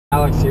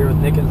Alex here with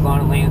Nickens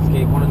Lawn and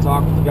Landscape. Want to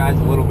talk with you guys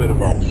a little bit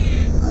about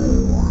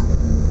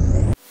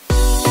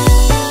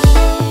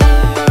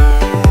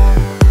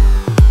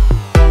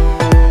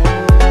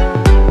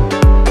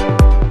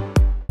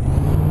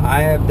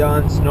I have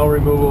done snow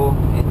removal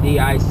and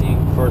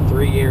de-icing for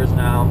 3 years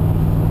now.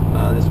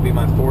 This will be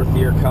my 4th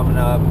year coming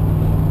up.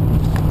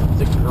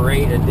 It's a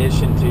great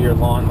addition to your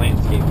lawn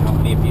landscape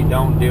company. If you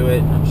don't do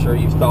it, I'm sure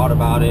you've thought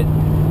about it,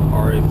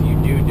 or if you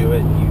do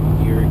it, you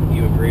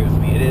agree with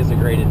me. It is a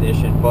great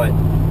addition, but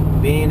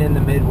being in the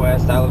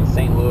Midwest, I live in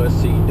St. Louis,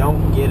 so you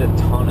don't get a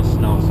ton of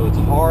snow, so it's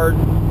hard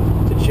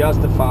to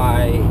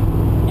justify,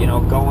 you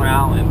know, going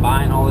out and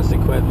buying all this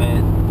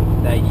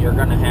equipment that you're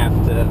gonna have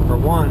to, for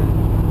one,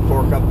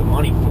 fork up the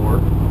money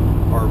for,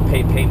 or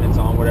pay payments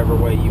on, whatever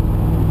way you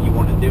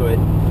want to do it.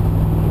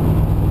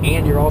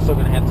 And you're also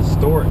going to have to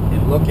store it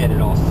and look at it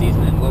all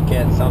season and look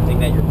at something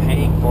that you're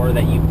paying for,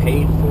 that you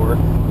paid for,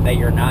 that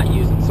you're not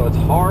using. So it's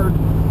hard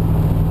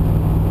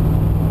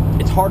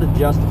to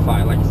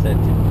justify, like I said,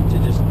 to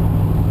just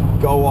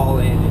go all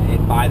in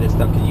and buy this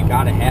stuff, because you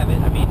got to have it.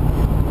 I mean,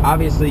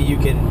 obviously you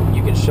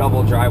can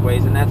shovel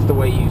driveways, and that's the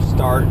way you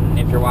start. And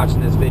if you're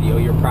watching this video,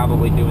 you're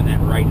probably doing that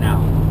right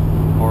now,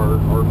 or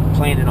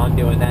planning on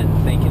doing that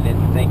and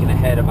thinking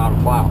ahead about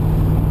a plow.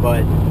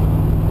 But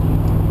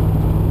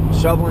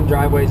shoveling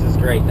driveways is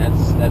great.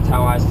 That's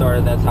how I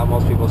started. That's how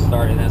most people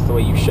start, and that's the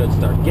way you should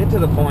start. Get to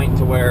the point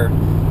to where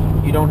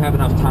you don't have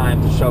enough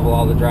time to shovel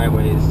all the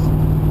driveways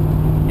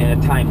in a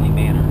timely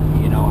manner.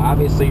 You know,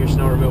 obviously your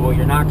snow removal,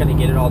 you're not going to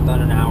get it all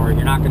done in an hour.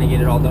 You're not going to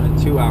get it all done in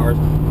 2 hours.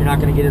 You're not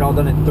going to get it all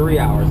done in 3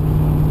 hours.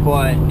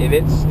 But if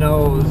it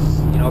snows,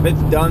 you know, if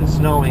it's done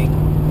snowing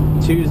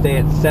Tuesday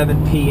at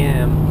 7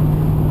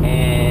 p.m.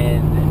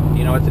 and,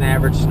 you know, it's an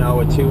average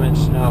snow, a 2-inch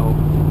snow,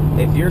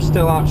 if you're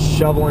still out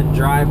shoveling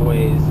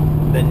driveways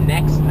the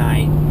next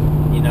night,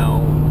 you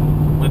know,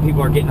 when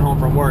people are getting home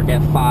from work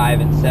at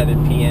 5 and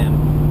 7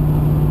 p.m.,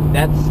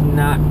 that's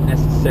not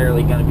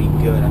necessarily going to be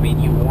good. I mean,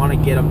 you want to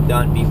get them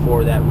done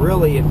before that.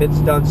 Really, if it's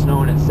done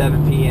snowing at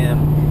 7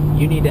 p.m.,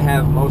 you need to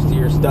have most of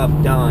your stuff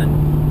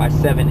done by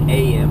 7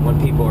 a.m. when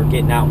people are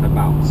getting out and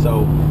about.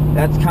 So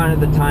that's kind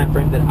of the time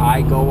frame that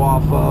I go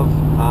off of.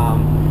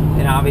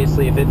 And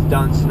obviously, if it's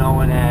done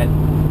snowing at,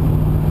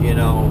 you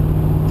know,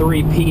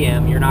 3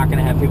 p.m., you're not going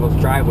to have people's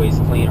driveways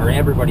clean, or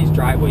everybody's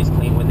driveways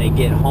clean when they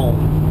get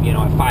home, you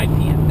know, at 5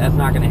 p.m. That's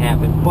not going to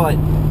happen. But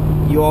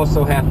you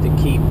also have to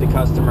keep the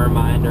customer in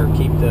mind, or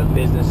keep the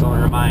business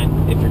owner in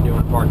mind if you're doing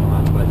a parking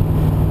lot. But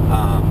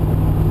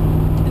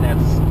and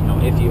that's, you know,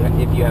 if you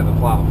have a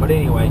plow. But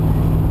anyway,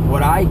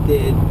 what I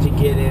did to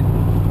get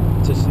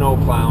into snow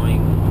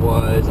plowing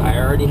was, I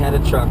already had a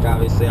truck.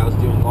 Obviously, I was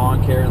doing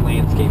lawn care and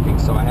landscaping,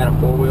 so I had a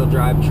 4-wheel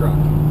drive truck,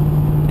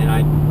 and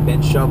I'd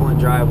been shoveling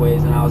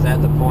driveways, and I was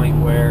at the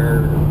point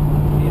where,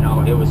 you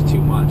know, it was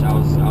too much. I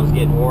was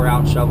getting wore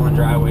out shoveling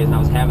driveways, and I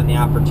was having the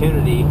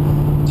opportunity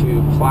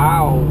to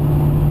plow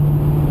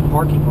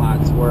parking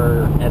lots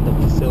were at the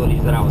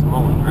facilities that I was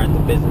mowing, or at the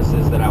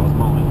businesses that I was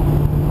mowing.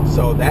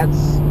 So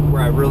that's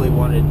where I really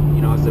wanted,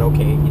 you know, I said,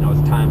 okay, you know,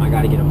 it's time, I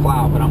got to get a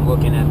plow. But I'm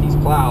looking at these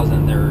plows,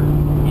 and they're,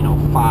 you know,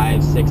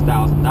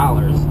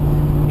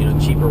 $5,000–$6,000, you know,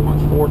 cheaper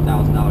ones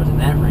 $4,000 in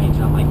that range.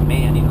 And I'm like,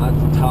 man, you know,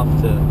 that's tough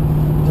to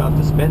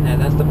spend that.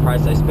 That's the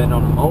price I spend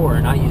on a mower,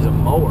 and I use a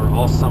mower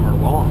all summer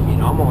long. You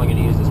know, I'm only going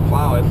to use this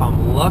plow, if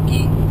I'm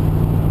lucky,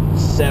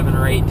 7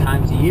 or 8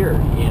 times a year,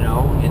 you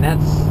know, and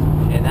that's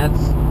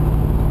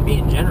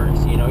being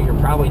generous. You know, you're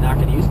probably not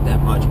going to use it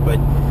that much, but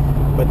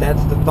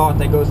that's the thought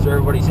that goes through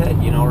everybody's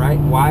head, you know, right?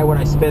 Why would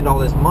I spend all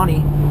this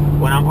money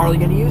when I'm hardly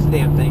going to use the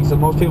damn thing? So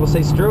most people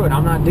say, screw it,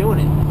 I'm not doing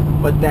it.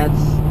 But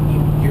that's,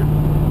 you're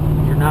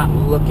not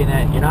looking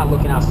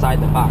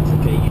outside the box.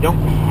 Okay, you don't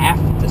have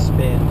to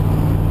spend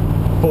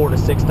 $4,000 to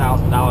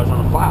 $6,000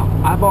 on a plow.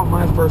 I bought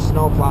my first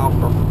snow plow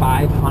for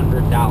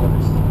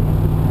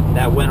 $500.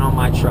 That went on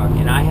my truck,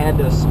 and I had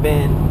to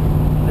spend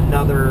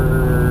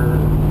another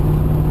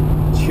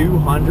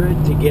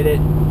 $200 to get it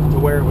to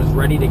where it was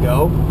ready to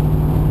go,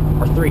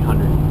 or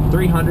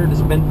 $300 to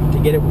spend to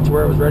get it to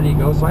where it was ready to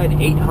go. So I had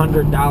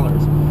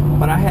 $800,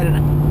 but I had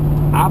an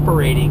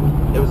operating,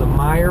 it was a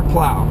Meyer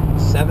plow,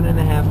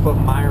 7.5 foot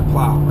Meyer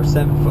plow, or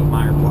 7 foot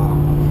Meyer plow.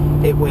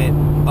 It went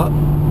up,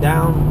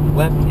 down,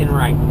 left, and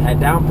right. Had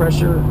down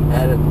pressure,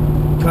 had a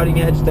cutting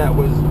edge that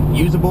was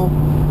usable.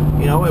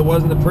 You know, it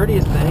wasn't the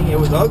prettiest thing. It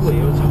was ugly.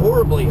 It was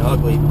horribly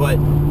ugly, but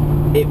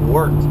it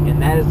worked,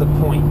 and that is the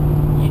point.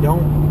 You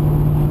don't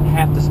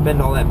have to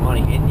spend all that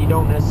money, and you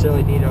don't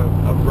necessarily need a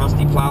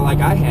rusty plow like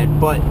I had.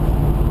 But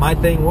my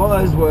thing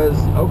was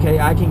okay,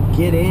 I can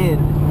get in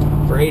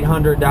for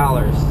 $800,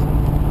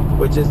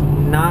 which is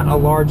not a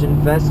large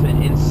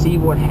investment, and see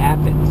what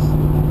happens.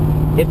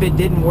 If it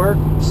didn't work,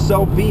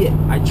 so be it.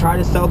 I try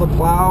to sell the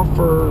plow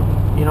for,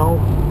 you know,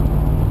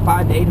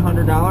 $500 to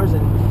 $800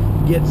 and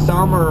get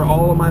some or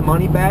all of my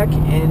money back,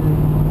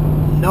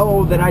 and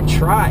know that I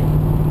tried.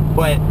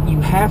 But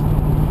you have,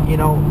 you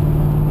know,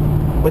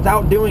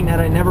 without doing that,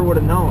 I never would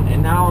have known.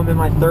 And now I'm in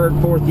my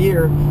 3rd, 4th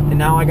year, and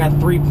now I got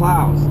 3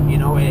 plows, you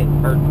know,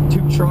 or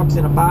 2 trucks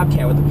and a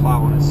Bobcat with a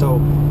plow on it. So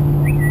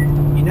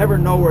never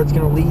know where it's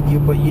going to lead you,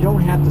 but you don't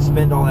have to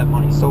spend all that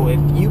money. So if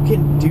you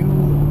can do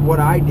what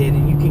I did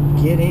and you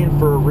can get in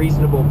for a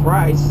reasonable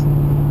price,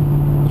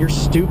 you're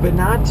stupid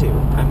not to.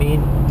 I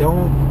mean,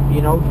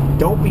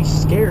 don't be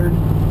scared.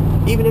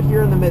 Even if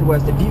you're in the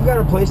Midwest, if you've got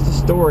a place to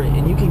store it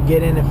and you can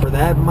get in it for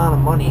that amount of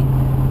money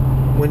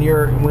when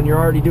you're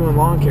already doing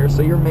lawn care,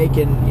 so you're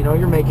making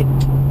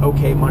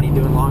okay money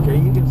doing lawn care,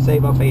 you can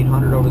save up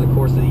 $800 over the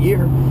course of the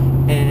year,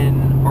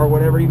 and or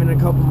whatever, even in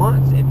a couple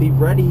months, and be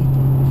ready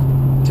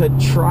to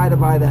try to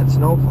buy that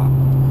snowplow.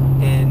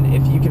 And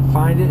if you can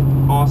find it,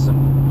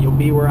 awesome. You'll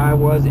be where I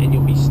was, and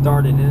you'll be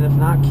started. And if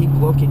not, keep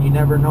looking. You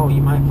never know.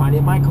 You might find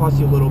it might cost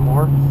you a little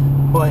more,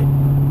 but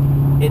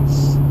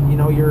it's,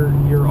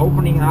 you're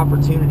opening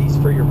opportunities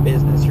for your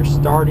business. You're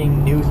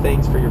starting new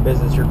things for your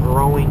business. You're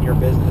growing your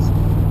business.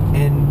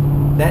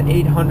 And that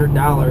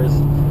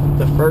 $800,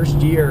 the first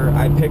year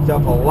I picked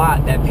up a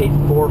lot that paid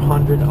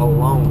 $400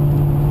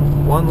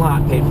 alone. One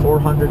lot paid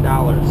 $400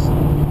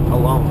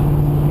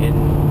 alone,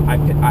 and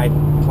I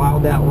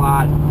plowed that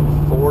lot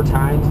 4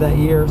 times that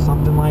year,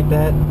 something like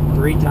that,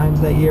 3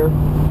 times that year.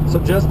 So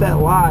just that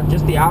lot,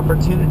 just the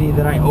opportunity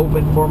that I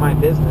opened for my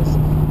business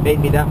made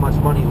me that much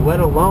money, let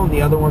alone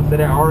the other ones that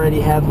I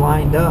already had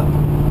lined up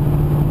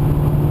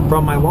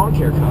from my lawn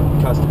care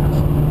customers.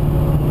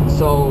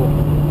 So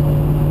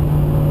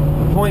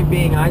the point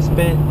being, I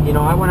spent,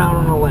 I went out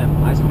on a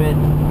limb. I spent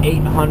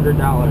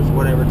 $800,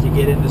 whatever, to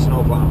get into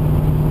snowplow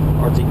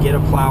or to get a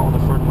plow on the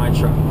front of my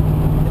truck.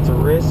 It's a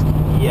risk,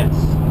 yes.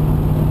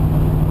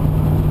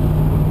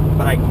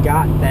 But I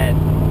got that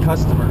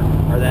customer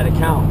or that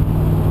account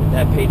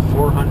that paid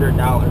 $400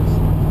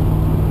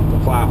 to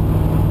plow.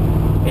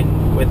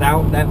 And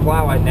without that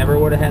plow, I never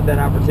would have had that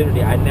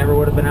opportunity. I never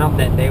would have been out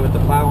that day with the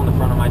plow on the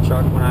front of my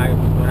truck when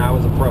I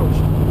was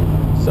approached.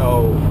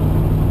 So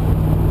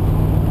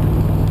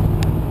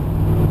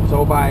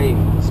by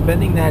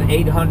spending that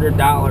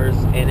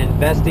 $800 and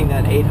investing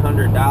that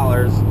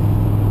 $800,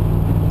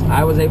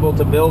 I was able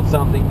to build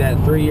something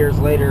that 3 years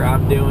later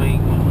I'm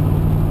doing.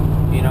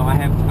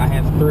 I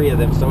have 3 of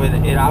them, so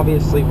it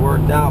obviously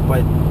worked out.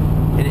 But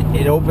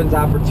it opens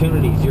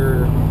opportunities.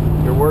 You're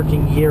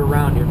working year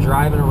round. You're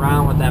driving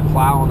around with that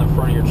plow on the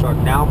front of your truck.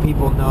 Now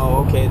people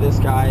know, okay, this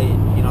guy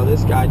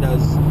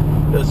does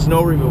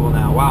snow removal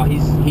now. Wow,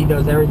 he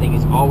does everything.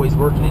 He's always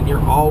working, and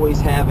you're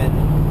always having,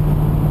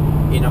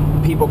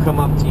 people come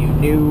up to you,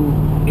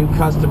 new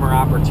customer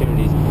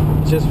opportunities.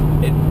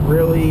 It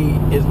really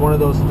is one of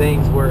those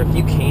things where if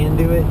you can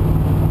do it,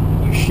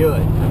 you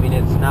should. I mean,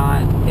 it's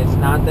not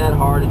that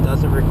hard. It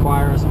doesn't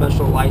require a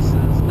special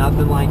license,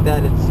 nothing like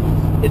that.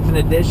 It's an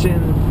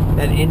addition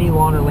that any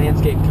lawn or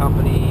landscape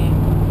company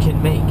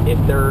can make if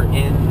they're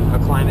in a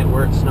climate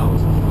where it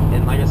snows.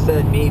 And like I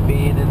said, me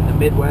being in the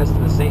Midwest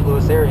in the St.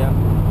 Louis area,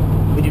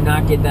 we do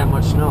not get that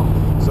much snow.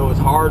 So it's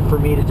hard for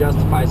me to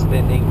justify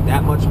spending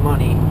that much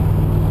money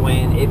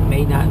when it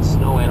may not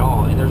snow at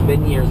all. And there's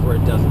been years where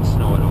it doesn't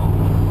snow at all.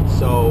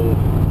 So,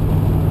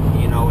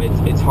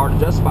 it's hard to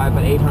justify,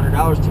 but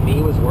 $800 to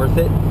me was worth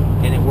it,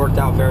 and it worked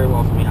out very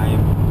well for me. I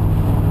am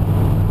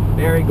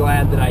very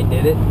glad that I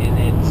did it, and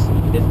it's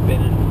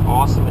been an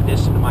awesome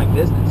addition to my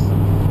business.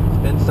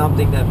 It's been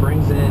something that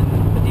brings in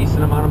a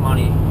decent amount of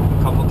money a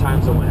couple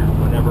times a winter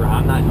whenever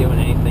I'm not doing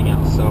anything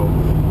else. So,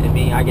 and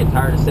me, I get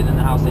tired of sitting in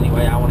the house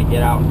anyway. I want to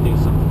get out and do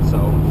something.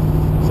 So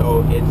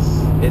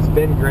it's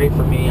been great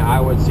for me. I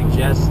would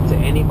suggest to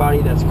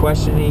anybody that's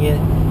questioning it,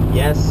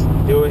 yes,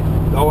 do it.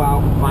 Go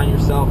out, find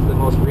yourself the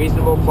most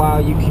reasonable plow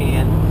you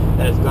can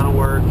that is going to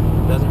work.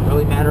 It doesn't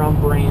really matter on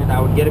brand. I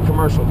would get a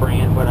commercial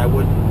brand, but I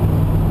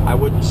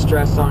wouldn't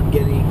stress on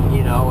getting,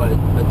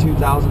 a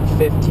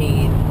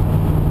 2015,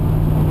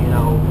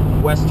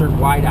 Western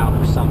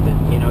whiteout or something.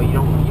 You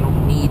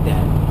don't need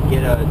that.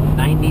 Get a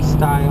 90s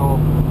style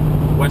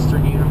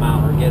Western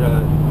Unimount, or get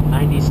a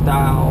 90s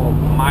style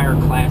Meyer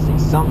Classic,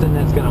 something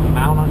that's going to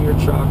mount on your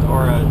truck,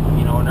 or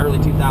an early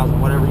 2000,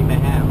 whatever you may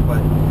have.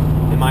 But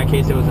in my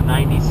case, it was a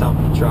 90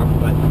 something truck,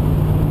 but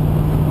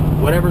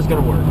whatever's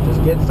going to work.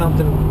 Just get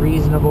something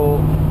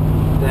reasonable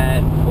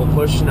that will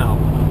push snow.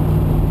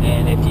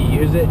 And if you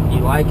use it, you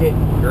like it,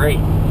 great.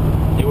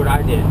 Do what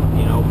I did,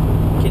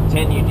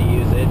 continue to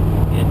use it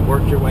and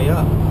work your way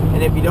up.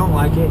 And if you don't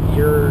like it,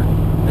 you're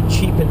a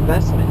cheap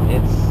investment.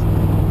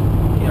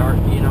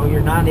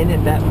 You're not in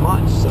it that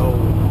much, so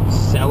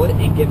sell it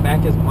and get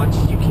back as much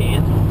as you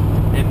can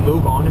and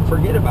move on and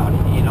forget about it,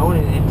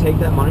 and take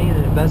that money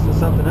and invest in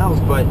something else.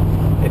 But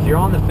if you're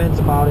on the fence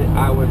about it,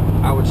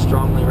 I would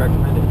strongly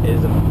recommend it. It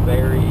is a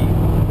very,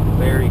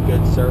 very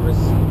good service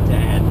to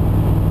add.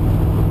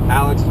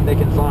 Alex from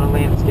Nickens Lawn and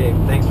Landscape.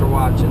 Thanks for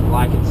watching.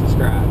 Like and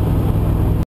subscribe.